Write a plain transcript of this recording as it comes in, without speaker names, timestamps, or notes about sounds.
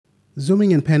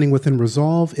Zooming and panning within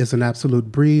Resolve is an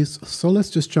absolute breeze, so let's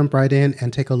just jump right in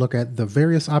and take a look at the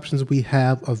various options we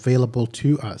have available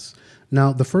to us.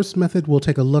 Now, the first method we'll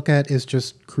take a look at is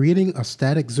just creating a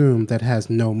static zoom that has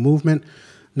no movement.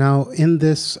 Now, in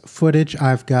this footage,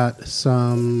 I've got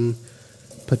some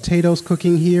potatoes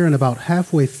cooking here, and about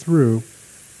halfway through,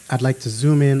 I'd like to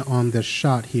zoom in on this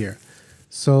shot here.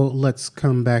 So let's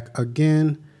come back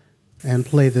again and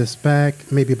play this back.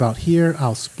 Maybe about here,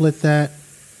 I'll split that.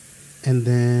 And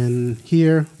then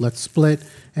here, let's split.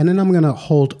 And then I'm gonna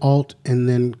hold Alt and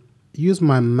then use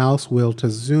my mouse wheel to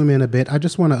zoom in a bit. I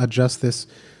just wanna adjust this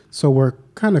so we're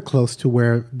kind of close to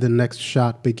where the next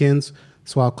shot begins.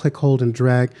 So I'll click, hold, and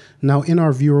drag. Now in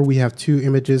our viewer, we have two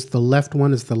images. The left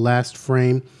one is the last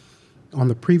frame on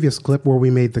the previous clip where we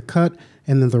made the cut.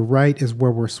 And then the right is where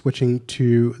we're switching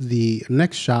to the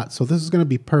next shot. So this is gonna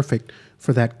be perfect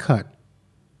for that cut.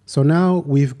 So now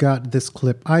we've got this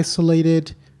clip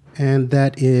isolated. And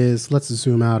that is, let's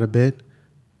zoom out a bit.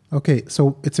 Okay,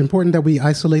 so it's important that we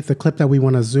isolate the clip that we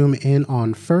want to zoom in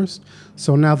on first.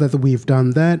 So now that we've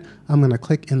done that, I'm going to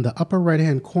click in the upper right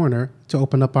hand corner to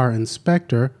open up our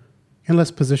inspector. And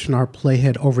let's position our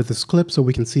playhead over this clip so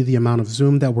we can see the amount of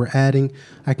zoom that we're adding.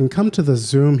 I can come to the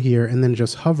zoom here and then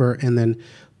just hover and then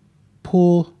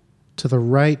pull to the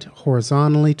right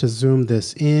horizontally to zoom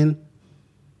this in.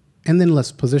 And then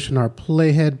let's position our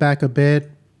playhead back a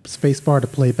bit. Spacebar to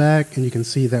play back, and you can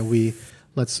see that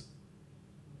let's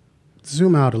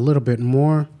zoom out a little bit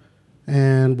more,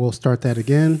 and we'll start that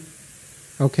again.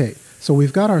 Okay, so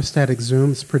we've got our static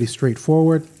zoom. It's pretty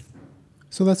straightforward.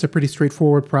 So that's a pretty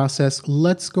straightforward process.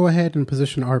 Let's go ahead and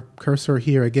position our cursor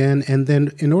here again, and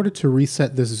then in order to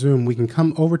reset this zoom, we can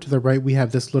come over to the right. We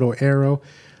have this little arrow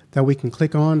that we can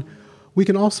click on. We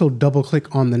can also double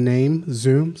click on the name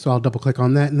zoom, so I'll double click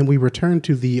on that, and then we return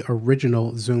to the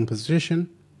original zoom position.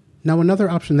 Now another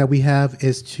option that we have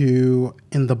is to,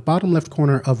 in the bottom left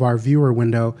corner of our viewer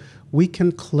window, we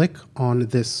can click on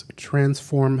this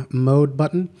transform mode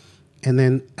button and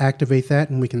then activate that,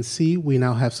 and we can see we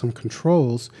now have some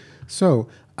controls. So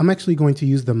I'm actually going to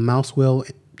use the mouse wheel,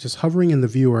 just hovering in the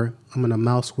viewer. I'm gonna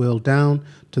mouse wheel down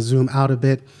to zoom out a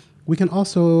bit. We can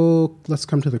also, let's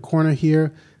come to the corner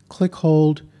here, click,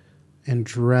 hold, and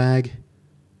drag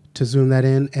to zoom that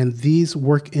in. And these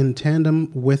work in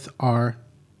tandem with our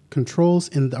controls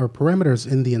in our parameters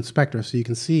in the inspector. So you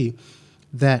can see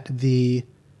that the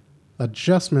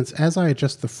adjustments, as I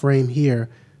adjust the frame here,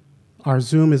 our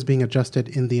zoom is being adjusted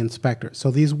in the inspector. So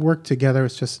these work together.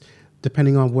 It's just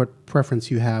depending on what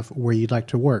preference you have where you'd like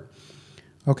to work.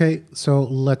 Okay, so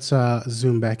let's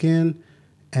zoom back in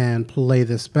and play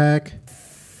this back.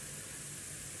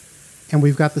 And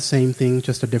we've got the same thing,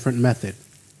 just a different method.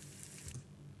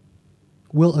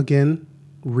 We'll again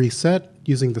reset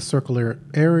using the circular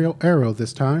arrow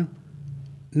this time.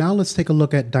 Now let's take a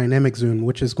look at dynamic zoom,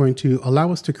 which is going to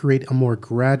allow us to create a more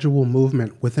gradual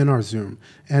movement within our zoom.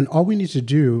 And all we need to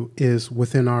do is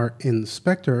within our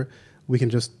inspector, we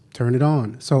can just turn it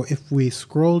on. So if we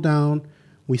scroll down,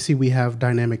 we see we have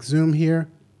dynamic zoom here.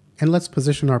 And let's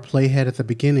position our playhead at the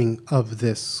beginning of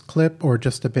this clip or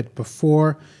just a bit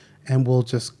before, and we'll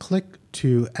just click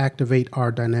to activate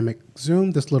our dynamic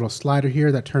zoom, this little slider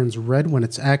here that turns red when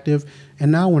it's active.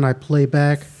 And now when I play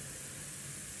back,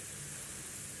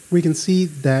 we can see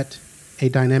that a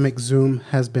dynamic zoom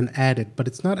has been added, but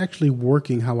it's not actually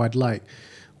working how I'd like.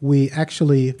 We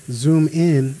actually zoom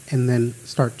in and then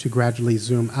start to gradually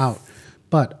zoom out,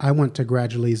 but I want to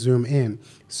gradually zoom in.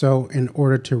 So in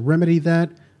order to remedy that,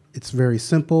 it's very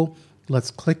simple.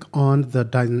 Let's click on the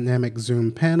dynamic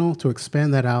zoom panel to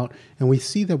expand that out, and we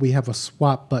see that we have a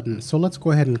swap button. So let's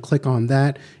go ahead and click on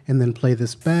that and then play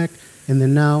this back, and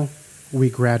then now we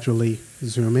gradually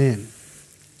zoom in.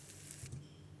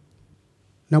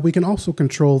 Now we can also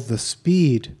control the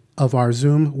speed of our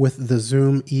zoom with the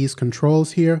zoom ease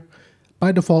controls here.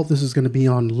 By default, this is going to be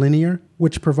on linear,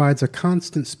 which provides a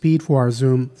constant speed for our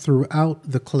zoom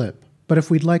throughout the clip. But if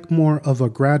we'd like more of a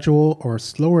gradual or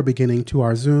slower beginning to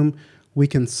our zoom, we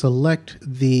can select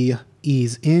the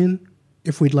ease in.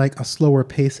 If we'd like a slower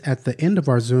pace at the end of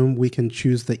our zoom, we can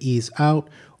choose the ease out,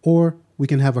 or we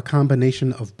can have a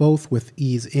combination of both with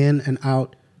ease in and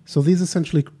out. So these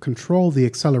essentially control the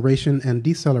acceleration and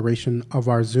deceleration of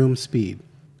our zoom speed.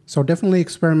 So definitely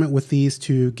experiment with these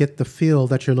to get the feel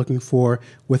that you're looking for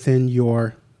within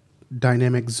your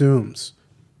dynamic zooms.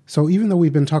 So even though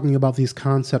we've been talking about these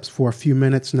concepts for a few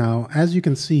minutes now, as you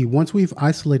can see, once we've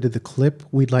isolated the clip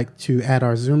we'd like to add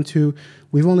our zoom to,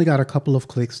 we've only got a couple of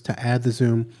clicks to add the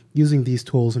zoom using these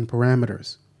tools and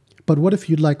parameters. But what if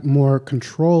you'd like more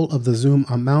control of the zoom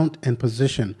amount and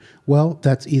position? Well,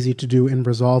 that's easy to do in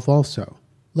Resolve also.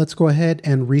 Let's go ahead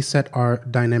and reset our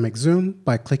dynamic zoom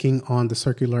by clicking on the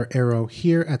circular arrow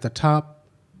here at the top.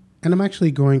 And I'm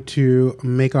actually going to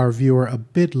make our viewer a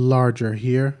bit larger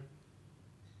here.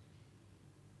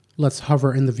 Let's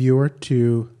hover in the viewer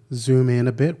to zoom in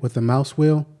a bit with the mouse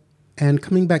wheel. And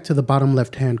coming back to the bottom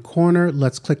left-hand corner,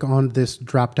 let's click on this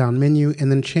drop-down menu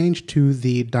and then change to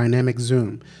the dynamic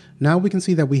zoom. Now we can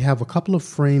see that we have a couple of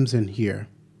frames in here.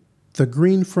 The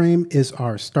green frame is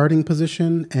our starting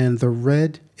position and the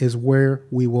red is where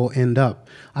we will end up.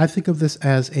 I think of this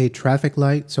as a traffic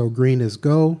light, so green is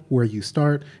go, where you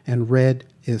start, and red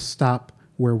is stop,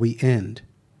 where we end.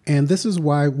 And this is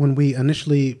why when we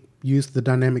initially used the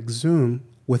dynamic zoom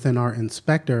within our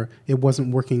inspector, it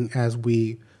wasn't working as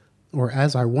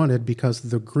I wanted, because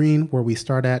the green where we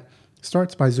start at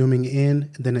starts by zooming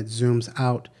in, then it zooms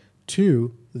out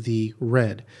to the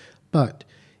red. But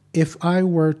if I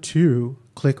were to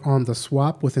click on the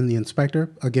swap within the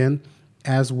inspector, again,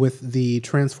 as with the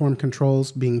transform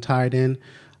controls being tied in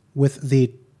with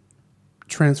the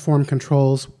transform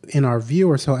controls in our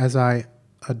viewer, so as I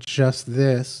adjust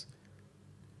this,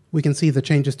 we can see the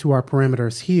changes to our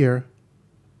parameters here.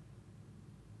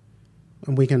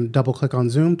 And we can double click on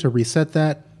zoom to reset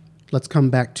that. Let's come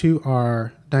back to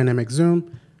our dynamic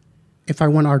zoom. If I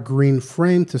want our green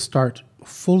frame to start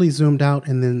fully zoomed out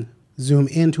and then zoom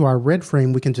into our red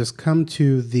frame, we can just come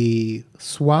to the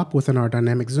swap within our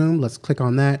dynamic zoom. Let's click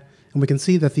on that and we can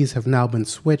see that these have now been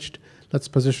switched. Let's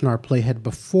position our playhead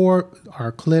before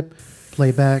our clip,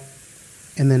 playback,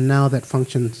 and then now that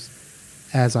functions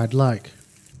as I'd like.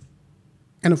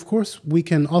 And of course, we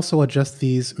can also adjust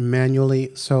these manually.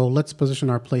 So let's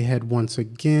position our playhead once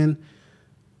again.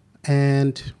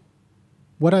 And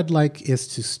what I'd like is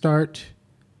to start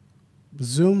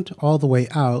zoomed all the way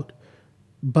out,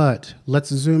 but let's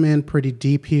zoom in pretty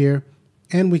deep here.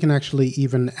 And we can actually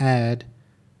even add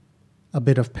a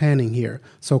bit of panning here.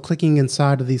 So clicking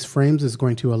inside of these frames is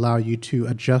going to allow you to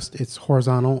adjust its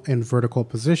horizontal and vertical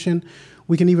position.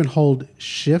 We can even hold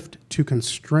Shift to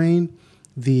constrain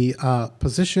the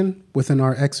position within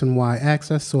our X and Y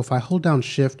axis. So if I hold down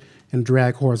Shift and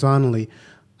drag horizontally,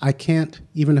 I can't,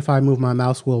 even if I move my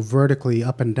mouse wheel vertically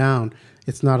up and down,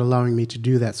 it's not allowing me to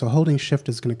do that. So holding Shift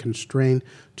is going to constrain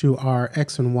to our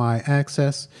X and Y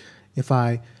axis. If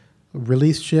I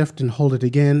release Shift and hold it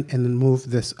again and then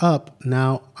move this up,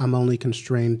 now I'm only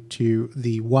constrained to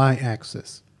the Y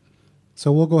axis.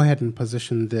 So we'll go ahead and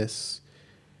position this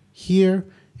here.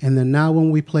 And then now when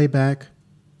we play back,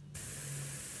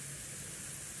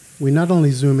 we not only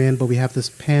zoom in, but we have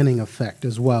this panning effect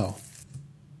as well.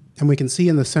 And we can see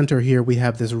in the center here, we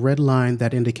have this red line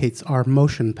that indicates our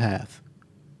motion path.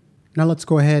 Now let's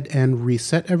go ahead and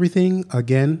reset everything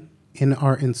again. In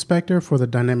our inspector for the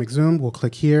dynamic zoom, we'll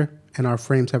click here and our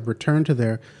frames have returned to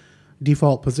their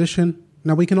default position.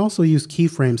 Now we can also use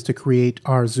keyframes to create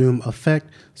our zoom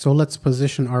effect. So let's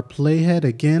position our playhead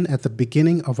again at the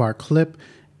beginning of our clip,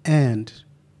 and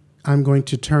I'm going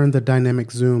to turn the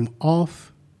dynamic zoom off.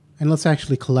 And let's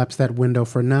actually collapse that window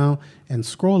for now and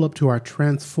scroll up to our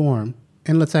transform.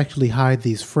 And let's actually hide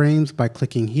these frames by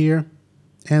clicking here.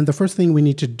 And the first thing we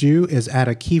need to do is add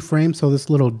a keyframe. So this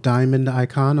little diamond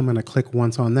icon, I'm going to click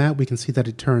once on that. We can see that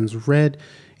it turns red,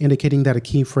 indicating that a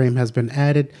keyframe has been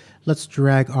added. Let's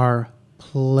drag our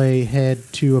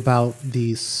playhead to about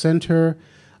the center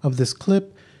of this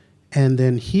clip. And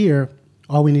then here,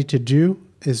 all we need to do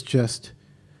is just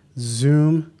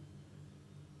zoom,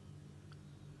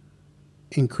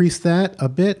 increase that a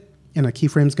bit, and a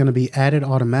keyframe is going to be added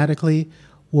automatically.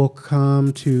 We'll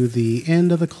come to the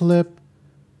end of the clip,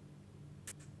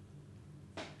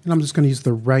 and I'm just going to use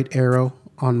the right arrow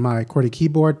on my QWERTY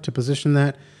keyboard to position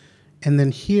that. And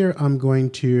then here I'm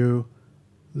going to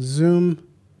zoom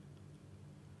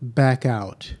back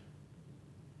out.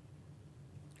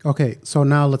 Okay, so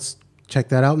now let's check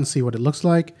that out and see what it looks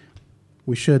like.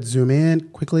 We should zoom in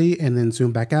quickly and then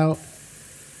zoom back out.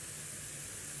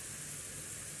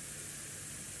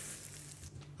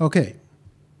 Okay,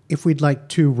 if we'd like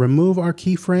to remove our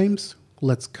keyframes,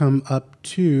 let's come up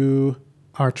to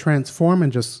our transform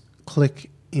and just click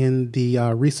in the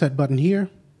reset button here.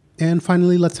 And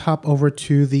finally, let's hop over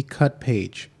to the cut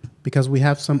page because we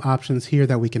have some options here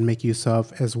that we can make use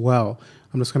of as well.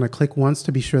 I'm just going to click once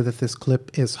to be sure that this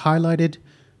clip is highlighted.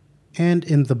 And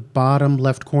in the bottom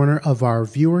left corner of our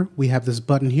viewer, we have this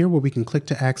button here where we can click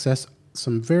to access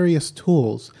some various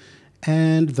tools.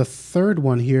 And the third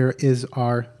one here is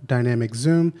our dynamic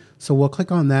zoom. So we'll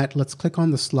click on that. Let's click on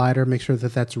the slider, make sure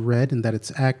that that's red and that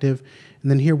it's active.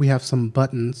 And then here we have some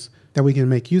buttons that we can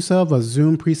make use of, a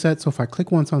zoom preset. So if I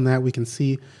click once on that, we can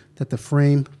see that the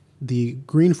frame, the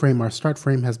green frame, our start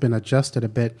frame, has been adjusted a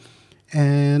bit.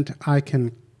 And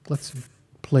let's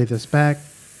play this back.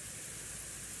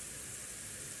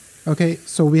 Okay,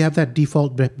 so we have that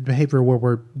default behavior where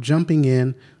we're jumping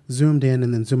in, zoomed in,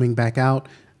 and then zooming back out,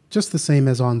 just the same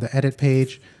as on the edit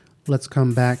page. Let's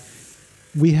come back.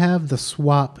 We have the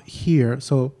swap here.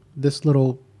 So this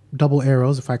little double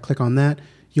arrows, if I click on that,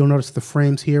 you'll notice the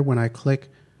frames here when I click,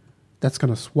 that's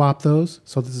going to swap those.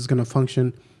 So this is going to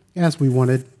function as we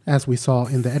wanted, as we saw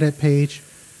in the edit page,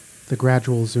 the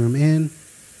gradual zoom in.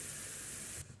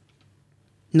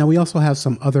 Now we also have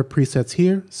some other presets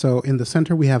here. So in the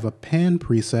center, we have a pan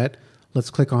preset. Let's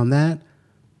click on that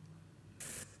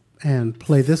and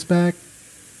play this back.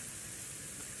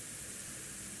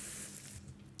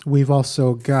 We've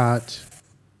also got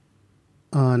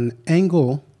an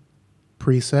angle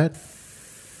preset.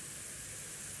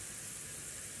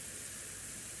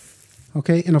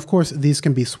 Okay, and of course, these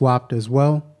can be swapped as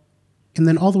well. And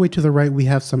then all the way to the right, we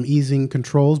have some easing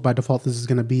controls. By default, this is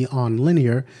going to be on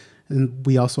linear. And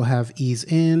we also have ease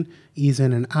in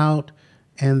and out,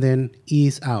 and then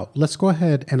ease out. Let's go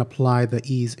ahead and apply the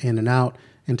ease in and out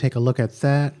and take a look at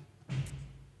that.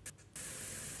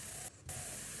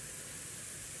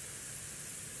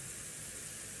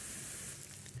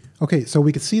 Okay, so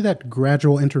we can see that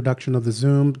gradual introduction of the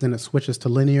zoom, then it switches to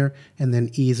linear and then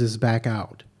eases back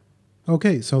out.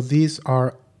 Okay, so these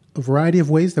are a variety of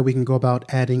ways that we can go about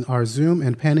adding our zoom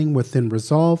and panning within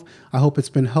Resolve. I hope it's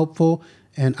been helpful,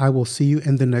 and I will see you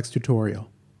in the next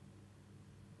tutorial.